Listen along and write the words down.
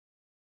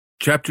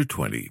Chapter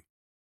 20.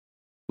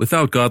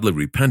 Without godly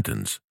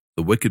repentance,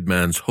 the wicked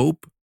man's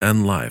hope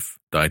and life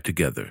die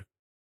together.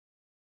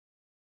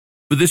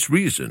 For this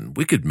reason,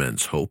 wicked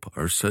men's hope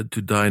are said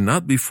to die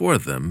not before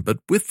them, but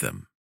with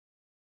them.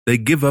 They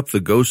give up the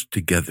ghost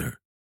together.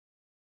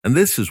 And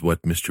this is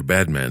what Mr.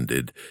 Badman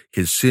did.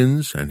 His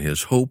sins and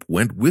his hope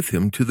went with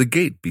him to the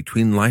gate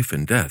between life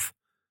and death.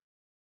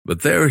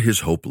 But there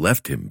his hope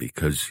left him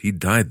because he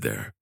died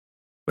there.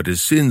 But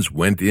his sins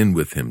went in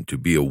with him to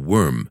be a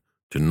worm,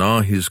 to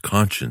gnaw his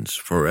conscience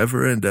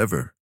forever and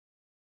ever.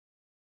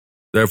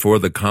 Therefore,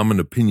 the common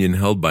opinion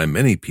held by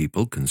many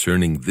people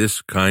concerning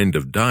this kind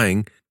of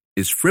dying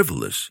is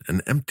frivolous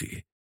and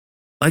empty.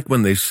 Like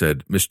when they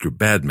said Mr.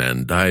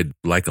 Badman died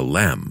like a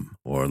lamb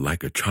or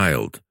like a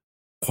child,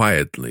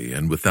 quietly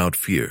and without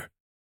fear.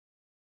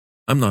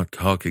 I'm not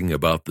talking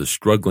about the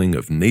struggling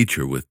of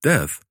nature with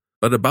death,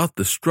 but about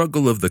the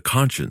struggle of the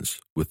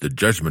conscience with the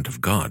judgment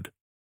of God.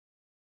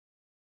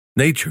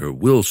 Nature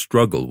will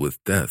struggle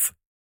with death.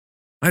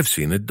 I've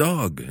seen a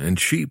dog and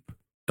sheep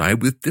die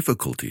with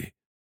difficulty.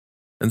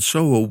 And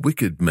so a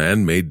wicked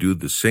man may do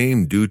the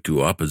same due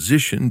to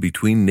opposition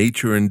between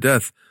nature and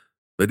death,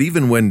 but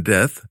even when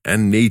death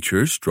and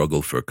nature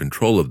struggle for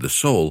control of the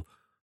soul,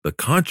 the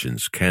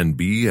conscience can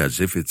be as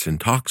if it's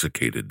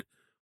intoxicated,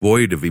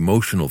 void of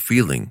emotional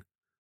feeling,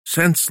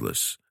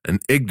 senseless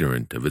and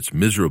ignorant of its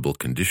miserable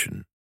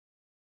condition.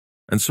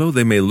 And so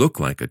they may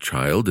look like a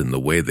child in the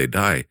way they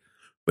die,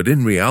 but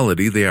in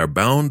reality they are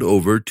bound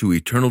over to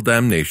eternal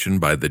damnation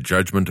by the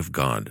judgment of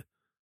God.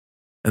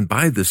 And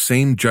by the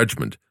same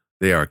judgment,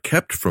 they are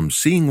kept from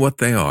seeing what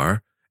they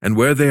are and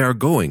where they are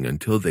going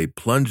until they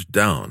plunge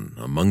down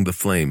among the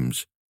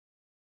flames.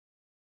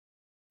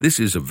 This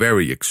is a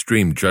very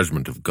extreme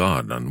judgment of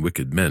God on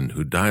wicked men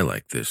who die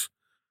like this,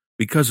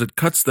 because it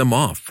cuts them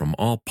off from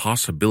all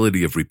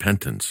possibility of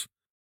repentance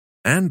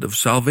and of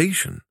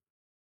salvation.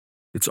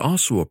 It's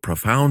also a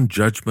profound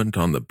judgment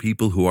on the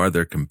people who are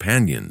their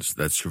companions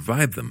that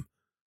survive them,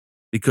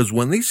 because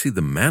when they see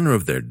the manner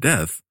of their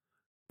death,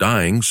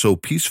 dying so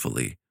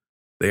peacefully,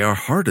 they are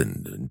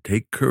hardened and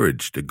take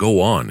courage to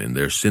go on in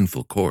their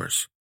sinful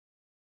course.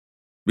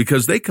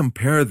 Because they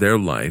compare their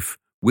life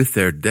with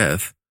their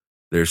death,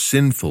 their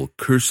sinful,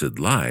 cursed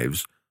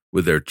lives,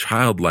 with their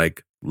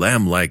childlike,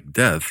 lamb-like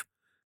death,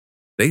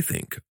 they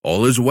think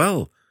all is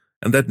well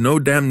and that no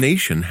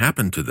damnation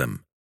happened to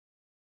them.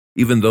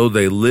 Even though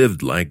they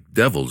lived like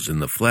devils in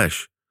the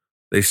flesh,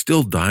 they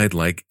still died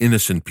like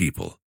innocent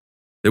people.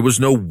 There was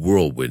no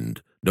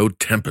whirlwind, no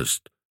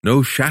tempest,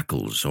 no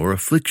shackles or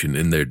affliction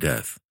in their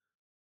death.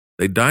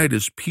 They died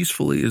as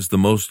peacefully as the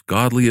most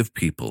godly of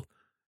people,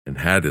 and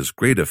had as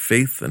great a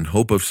faith and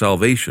hope of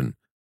salvation,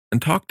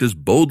 and talked as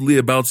boldly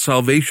about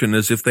salvation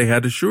as if they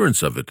had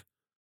assurance of it.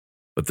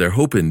 But their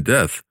hope in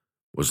death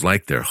was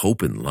like their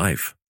hope in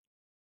life.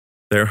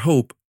 Their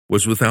hope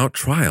was without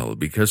trial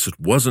because it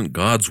wasn't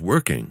God's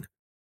working.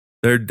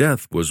 Their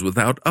death was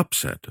without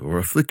upset or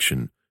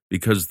affliction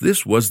because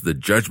this was the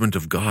judgment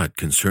of God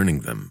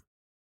concerning them.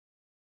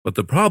 But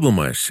the problem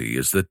I see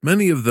is that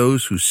many of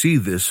those who see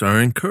this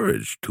are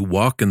encouraged to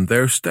walk in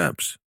their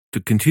steps, to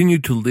continue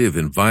to live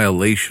in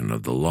violation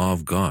of the law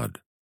of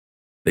God.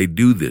 They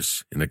do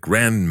this in a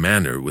grand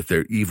manner with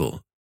their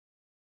evil.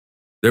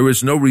 There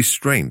is no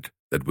restraint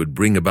that would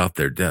bring about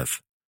their death.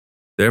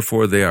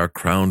 Therefore they are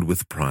crowned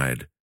with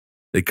pride.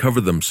 They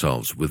cover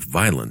themselves with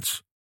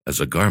violence as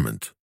a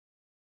garment.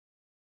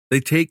 They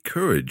take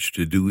courage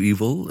to do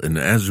evil, and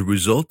as a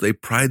result they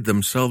pride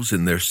themselves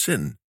in their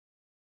sin.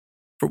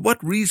 For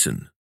what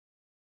reason?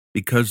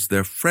 Because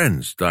their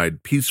friends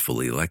died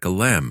peacefully like a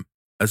lamb,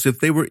 as if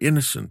they were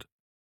innocent,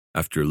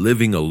 after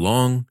living a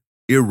long,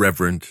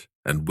 irreverent,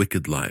 and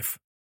wicked life.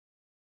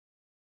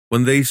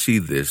 When they see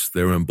this,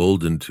 they're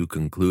emboldened to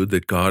conclude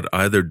that God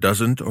either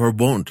doesn't or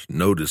won't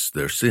notice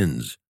their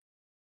sins.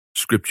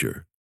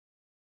 Scripture.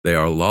 They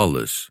are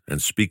lawless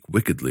and speak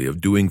wickedly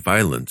of doing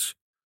violence.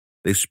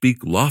 They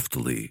speak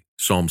loftily,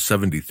 Psalm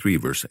 73,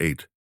 verse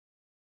 8.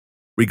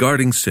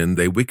 Regarding sin,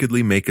 they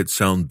wickedly make it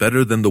sound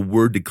better than the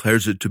word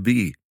declares it to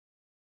be.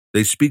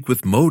 They speak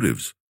with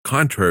motives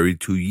contrary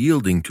to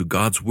yielding to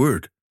God's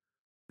word,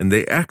 and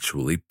they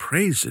actually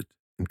praise it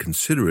and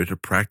consider it a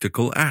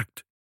practical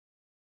act.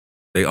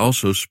 They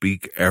also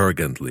speak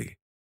arrogantly.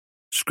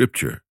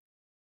 Scripture.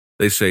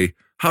 They say,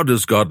 "How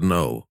does God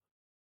know?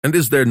 And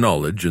is there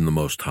knowledge in the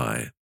Most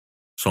High?"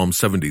 Psalm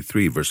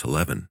 73, verse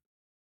 11.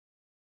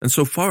 And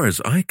so far as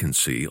I can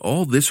see,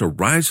 all this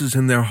arises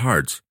in their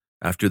hearts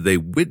after they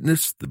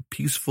witness the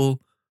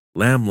peaceful,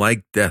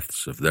 lamb-like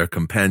deaths of their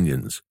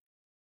companions.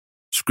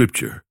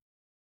 Scripture.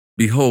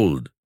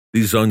 Behold,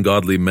 these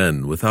ungodly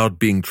men, without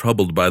being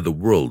troubled by the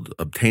world,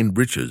 obtained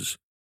riches.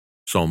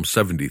 Psalm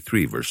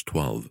 73, verse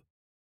 12.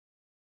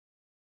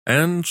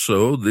 And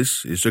so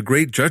this is a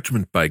great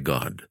judgment by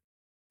God,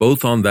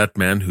 both on that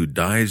man who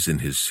dies in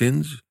his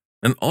sins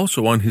and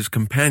also on his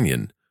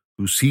companion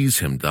who sees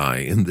him die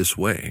in this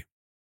way.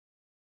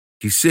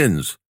 He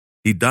sins,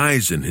 he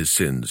dies in his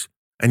sins,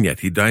 and yet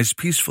he dies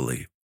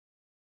peacefully.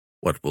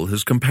 What will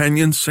his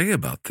companions say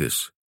about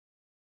this?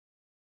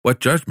 What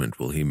judgment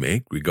will he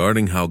make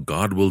regarding how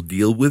God will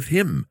deal with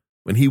him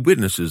when he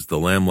witnesses the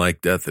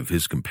lamb-like death of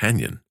his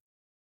companion?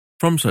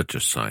 From such a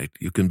sight,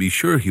 you can be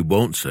sure he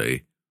won't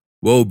say,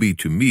 "Woe be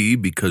to me,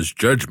 because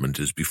judgment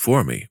is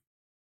before me."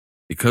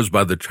 Because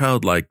by the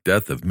childlike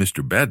death of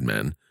Mr.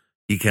 Badman,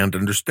 he can't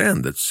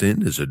understand that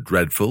sin is a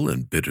dreadful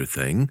and bitter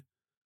thing.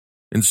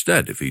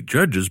 Instead, if he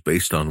judges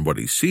based on what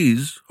he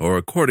sees, or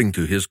according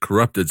to his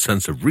corrupted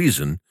sense of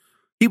reason,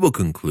 he will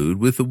conclude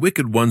with the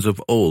wicked ones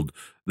of old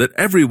that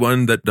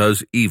everyone that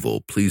does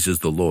evil pleases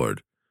the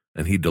Lord,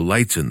 and he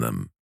delights in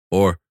them.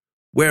 Or,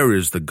 where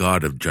is the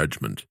God of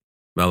judgment?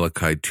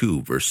 Malachi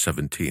 2, verse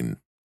 17.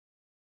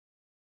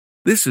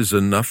 This is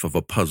enough of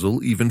a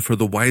puzzle even for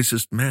the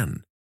wisest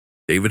man.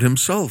 David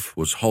himself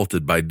was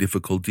halted by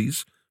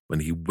difficulties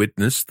when he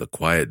witnessed the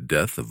quiet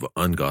death of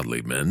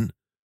ungodly men.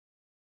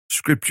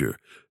 Scripture,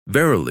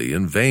 "Verily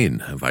in vain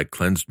have I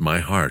cleansed my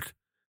heart,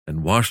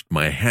 and washed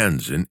my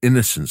hands in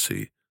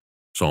innocency."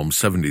 Psalm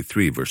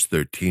 73, verse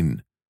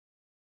 13.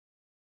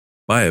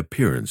 By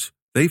appearance,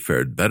 they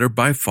fared better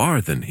by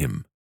far than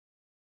him.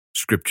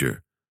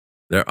 Scripture,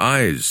 "Their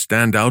eyes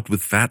stand out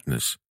with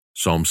fatness."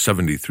 Psalm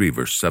 73,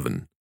 verse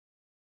 7.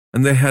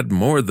 And they had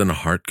more than a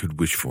heart could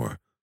wish for.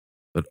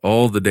 But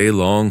all the day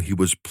long he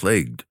was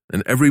plagued,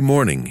 and every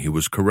morning he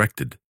was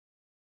corrected.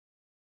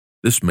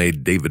 This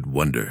made David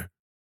wonder,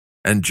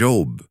 and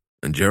Job,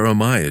 and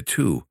Jeremiah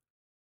too.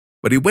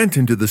 But he went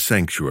into the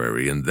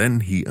sanctuary, and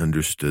then he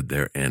understood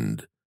their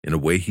end in a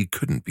way he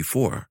couldn't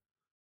before.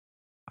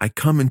 I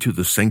come into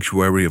the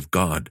sanctuary of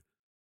God.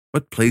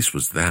 What place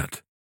was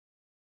that?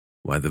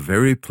 Why, the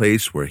very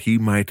place where he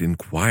might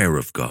inquire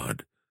of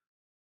God.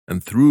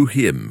 And through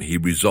him he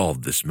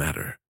resolved this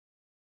matter.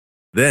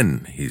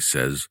 Then, he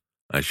says,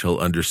 I shall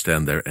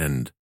understand their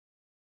end.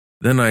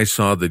 Then I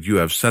saw that you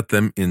have set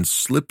them in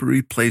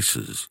slippery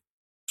places.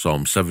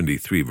 Psalm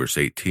 73, verse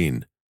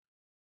 18.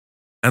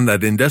 And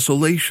that in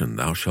desolation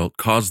thou shalt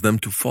cause them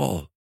to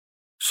fall.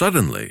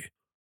 Suddenly,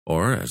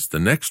 or as the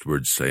next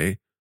words say,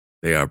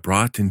 they are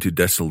brought into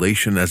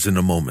desolation as in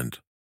a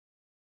moment.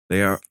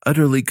 They are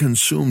utterly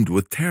consumed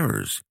with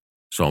terrors.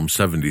 Psalm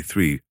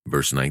 73,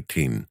 verse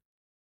 19.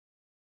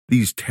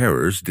 These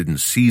terrors didn't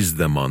seize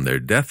them on their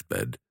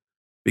deathbed,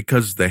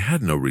 because they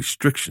had no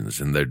restrictions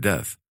in their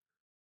death.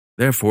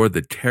 Therefore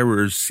the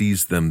terrors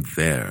seized them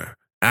there,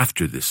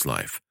 after this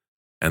life,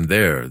 and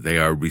there they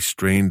are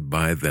restrained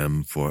by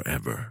them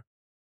forever.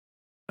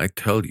 I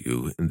tell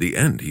you, in the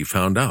end he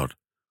found out,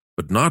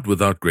 but not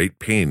without great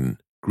pain,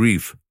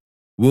 grief,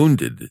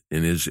 wounded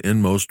in his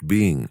inmost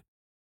being,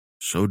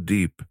 so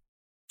deep,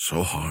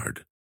 so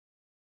hard.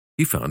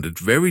 He found it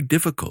very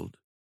difficult,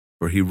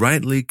 for he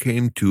rightly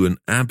came to an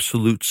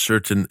absolute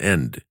certain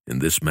end in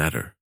this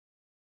matter.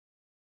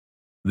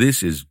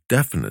 This is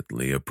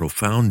definitely a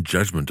profound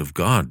judgment of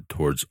God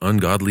towards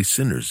ungodly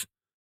sinners.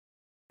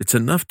 It's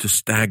enough to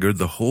stagger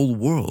the whole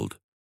world.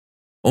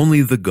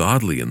 Only the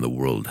godly in the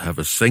world have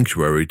a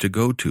sanctuary to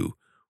go to,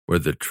 where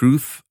the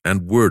truth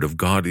and word of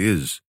God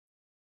is.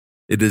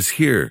 It is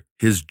here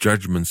his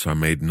judgments are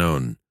made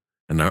known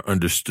and are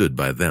understood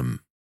by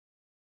them.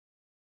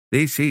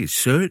 This is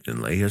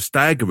certainly a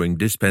staggering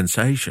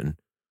dispensation.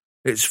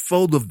 It's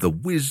full of the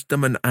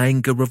wisdom and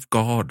anger of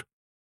God.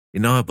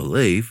 And I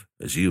believe,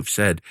 as you've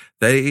said,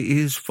 that it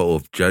is full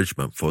of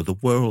judgment for the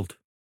world.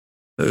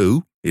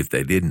 Who, if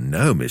they didn't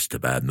know Mr.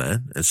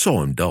 Badman and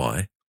saw him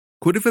die,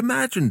 could have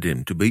imagined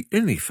him to be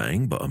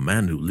anything but a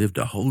man who lived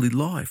a holy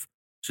life,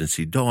 since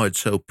he died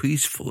so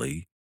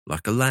peacefully,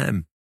 like a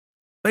lamb?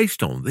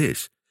 Based on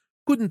this,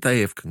 couldn't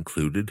they have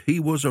concluded he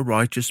was a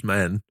righteous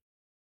man?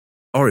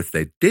 Or if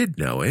they did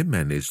know him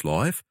and his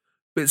life,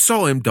 but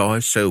saw him die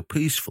so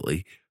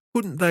peacefully,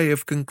 couldn't they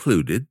have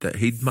concluded that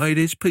he'd made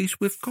his peace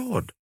with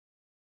God?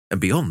 And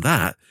beyond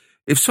that,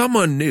 if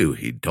someone knew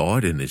he'd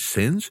died in his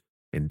sins,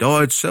 and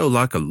died so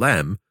like a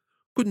lamb,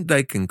 couldn't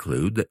they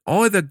conclude that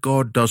either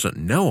God doesn't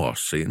know our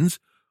sins,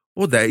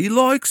 or that he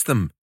likes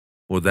them,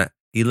 or that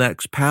he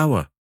lacks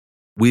power,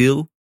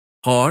 will,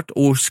 heart,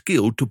 or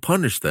skill to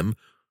punish them,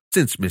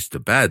 since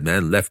Mr.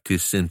 Badman left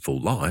his sinful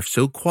life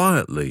so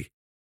quietly,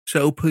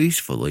 so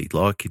peacefully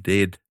like he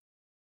did?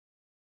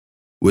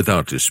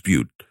 Without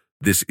dispute,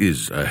 this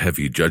is a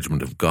heavy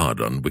judgment of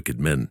God on wicked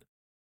men.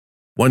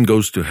 One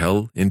goes to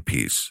hell in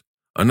peace,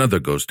 another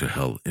goes to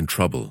hell in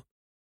trouble.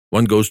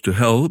 One goes to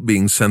hell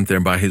being sent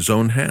there by his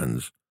own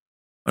hands.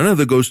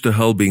 Another goes to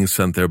hell being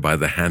sent there by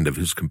the hand of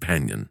his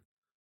companion.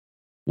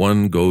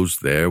 One goes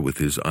there with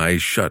his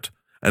eyes shut,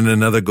 and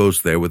another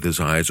goes there with his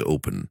eyes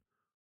open.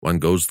 One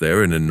goes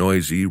there in a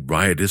noisy,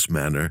 riotous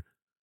manner,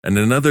 and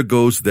another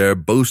goes there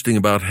boasting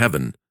about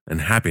heaven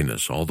and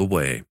happiness all the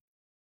way.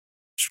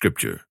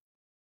 Scripture.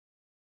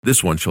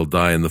 This one shall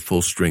die in the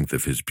full strength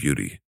of his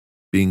beauty,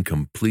 being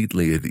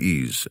completely at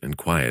ease and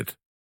quiet.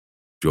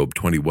 Job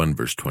 21,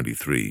 verse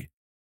 23.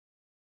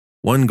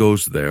 One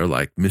goes there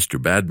like Mr.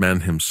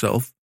 Badman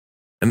himself,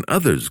 and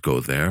others go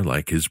there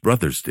like his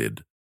brothers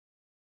did.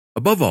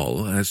 Above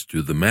all, as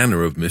to the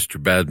manner of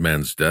Mr.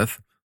 Badman's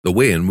death, the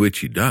way in which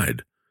he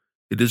died,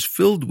 it is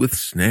filled with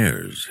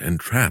snares and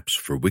traps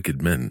for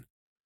wicked men.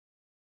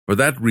 For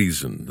that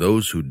reason,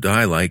 those who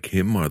die like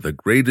him are the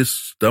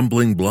greatest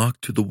stumbling block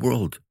to the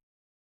world.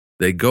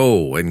 They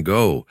go and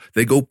go.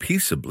 They go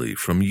peaceably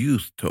from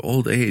youth to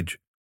old age,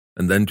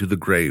 and then to the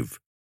grave,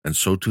 and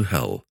so to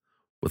hell,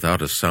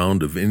 without a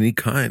sound of any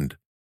kind.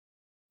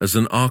 As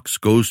an ox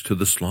goes to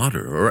the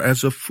slaughter, or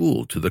as a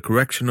fool to the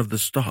correction of the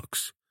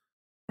stocks.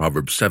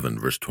 Proverbs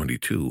 7, verse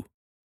 22.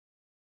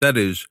 That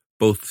is,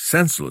 both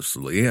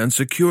senselessly and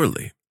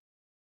securely.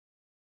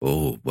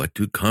 Oh, but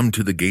to come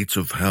to the gates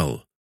of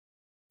hell,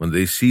 when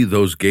they see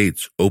those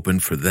gates open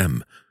for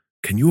them,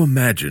 can you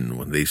imagine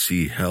when they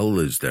see hell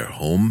as their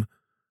home,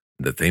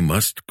 that they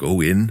must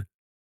go in?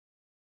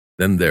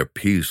 Then their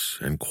peace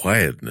and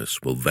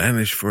quietness will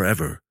vanish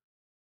forever.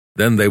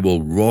 Then they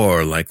will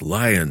roar like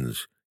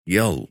lions,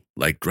 yell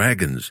like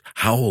dragons,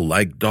 howl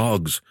like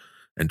dogs,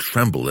 and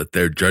tremble at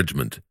their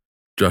judgment,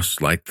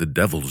 just like the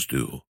devils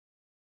do.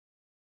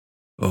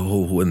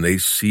 Oh, when they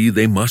see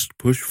they must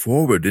push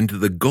forward into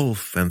the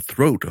gulf and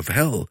throat of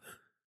hell,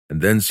 and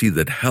then see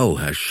that hell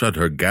has shut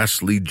her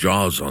ghastly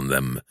jaws on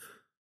them,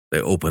 they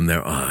open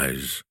their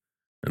eyes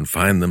and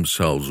find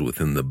themselves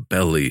within the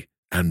belly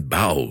and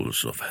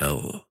bowels of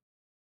hell.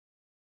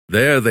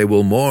 There they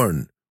will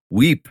mourn,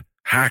 weep,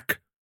 hack,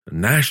 and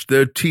gnash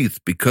their teeth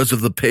because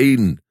of the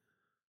pain.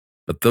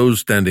 But those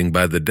standing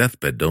by the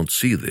deathbed don't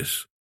see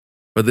this,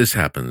 for this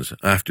happens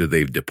after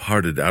they've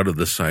departed out of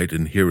the sight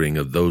and hearing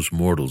of those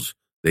mortals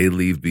they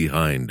leave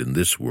behind in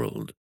this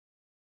world.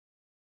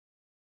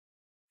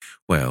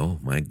 Well,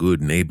 my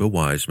good neighbor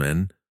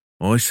Wiseman,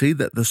 I see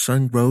that the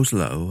sun grows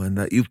low and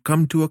that you've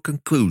come to a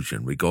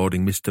conclusion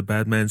regarding Mr.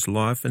 Badman's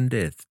life and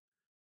death.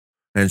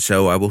 And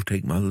so I will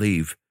take my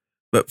leave.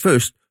 But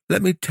first,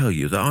 let me tell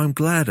you that I'm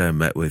glad I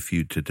met with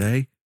you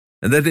today,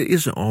 and that it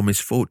isn't our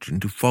misfortune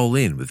to fall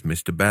in with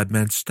Mr.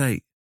 Badman's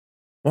state.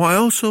 I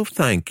also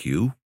thank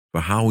you for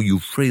how you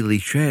freely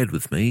shared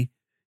with me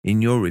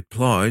in your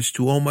replies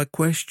to all my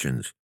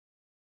questions.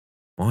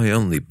 I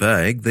only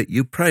beg that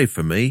you pray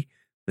for me,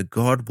 that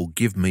God will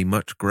give me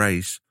much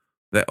grace,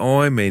 that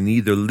I may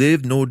neither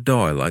live nor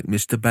die like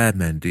Mr.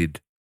 Badman did.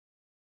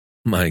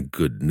 My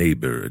good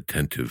neighbor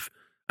attentive,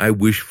 I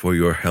wish for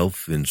your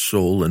health in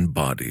soul and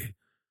body.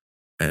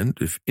 And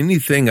if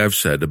anything I've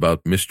said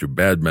about Mr.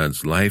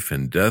 Badman's life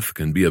and death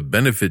can be of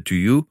benefit to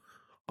you,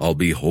 I'll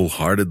be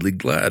wholeheartedly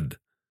glad.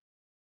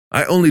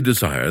 I only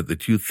desire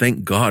that you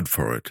thank God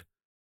for it,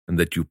 and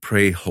that you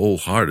pray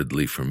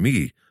wholeheartedly for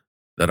me,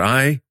 that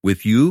I,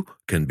 with you,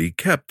 can be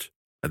kept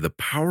by the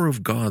power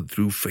of God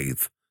through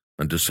faith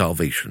unto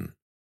salvation.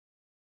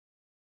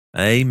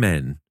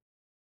 Amen.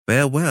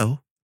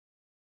 Farewell.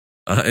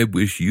 I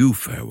wish you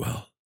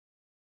farewell.